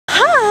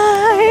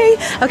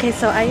Okay,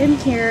 so I am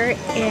here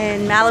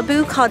in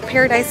Malibu called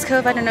Paradise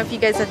Cove. I don't know if you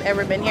guys have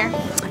ever been here.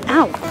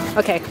 Ow!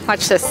 Okay,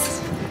 watch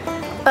this.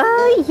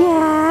 Oh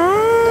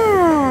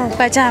yeah!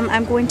 But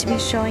I'm going to be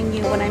showing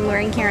you what I'm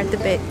wearing here at the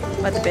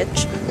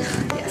beach.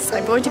 Yes,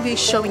 I'm going to be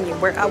showing you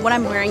what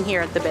I'm wearing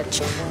here at the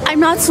beach. I'm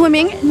not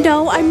swimming.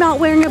 No, I'm not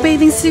wearing a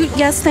bathing suit.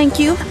 Yes, thank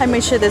you. I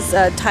made sure this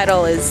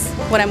title is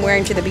what I'm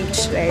wearing to the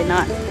beach today,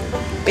 not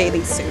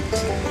bathing suit.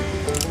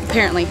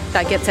 Apparently,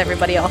 that gets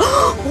everybody all.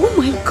 Oh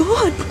my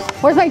god!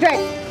 Where's my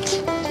drink?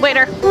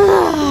 Waiter.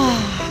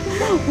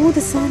 Oh,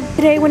 the sun.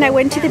 Today, when I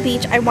went to the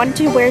beach, I wanted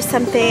to wear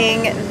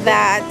something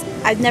that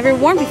I've never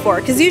worn before.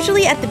 Because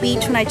usually at the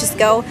beach, when I just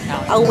go,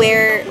 I'll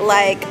wear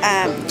like,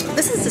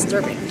 this is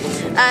disturbing.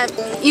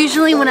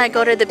 Usually when I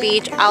go to the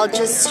beach, I'll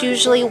just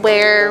usually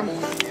wear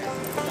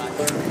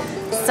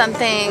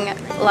something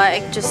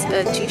like just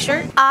a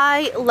t-shirt.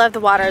 I love the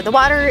water. The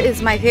water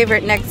is my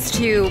favorite next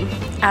to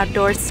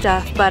outdoor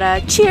stuff.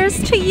 But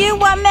cheers to you,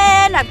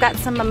 woman. I've got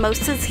some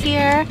mimosas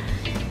here.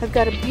 I've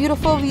got a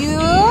beautiful view.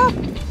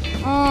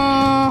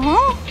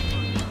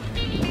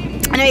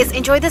 Anyways,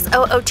 enjoy this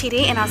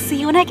OOTD and I'll see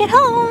you when I get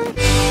home.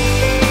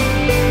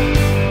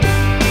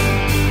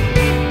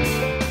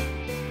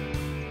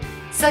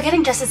 So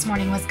getting dressed this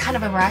morning was kind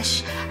of a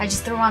rush. I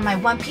just threw on my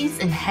one piece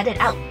and headed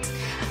out.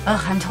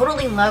 Ugh, I'm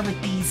totally in love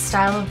with the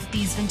style of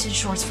these vintage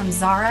shorts from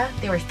Zara.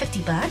 They were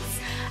 50 bucks.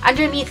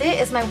 Underneath it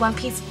is my one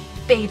piece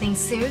bathing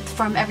suit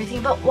from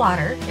Everything But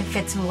Water. It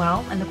fits me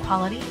well and the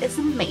quality is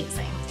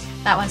amazing.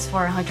 That one's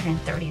for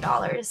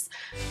 $130.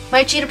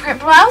 My cheetah print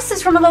blouse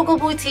is from a local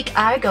boutique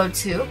I go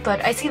to,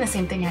 but I seen the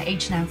same thing at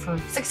H&M for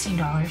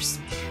 $16.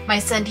 My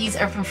sundies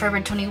are from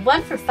Forever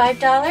 21 for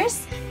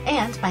 $5,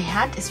 and my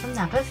hat is from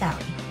Napa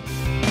Valley.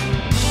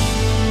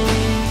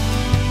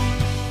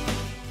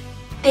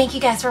 Thank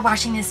you guys for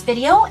watching this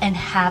video, and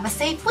have a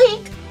safe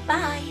week.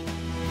 Bye!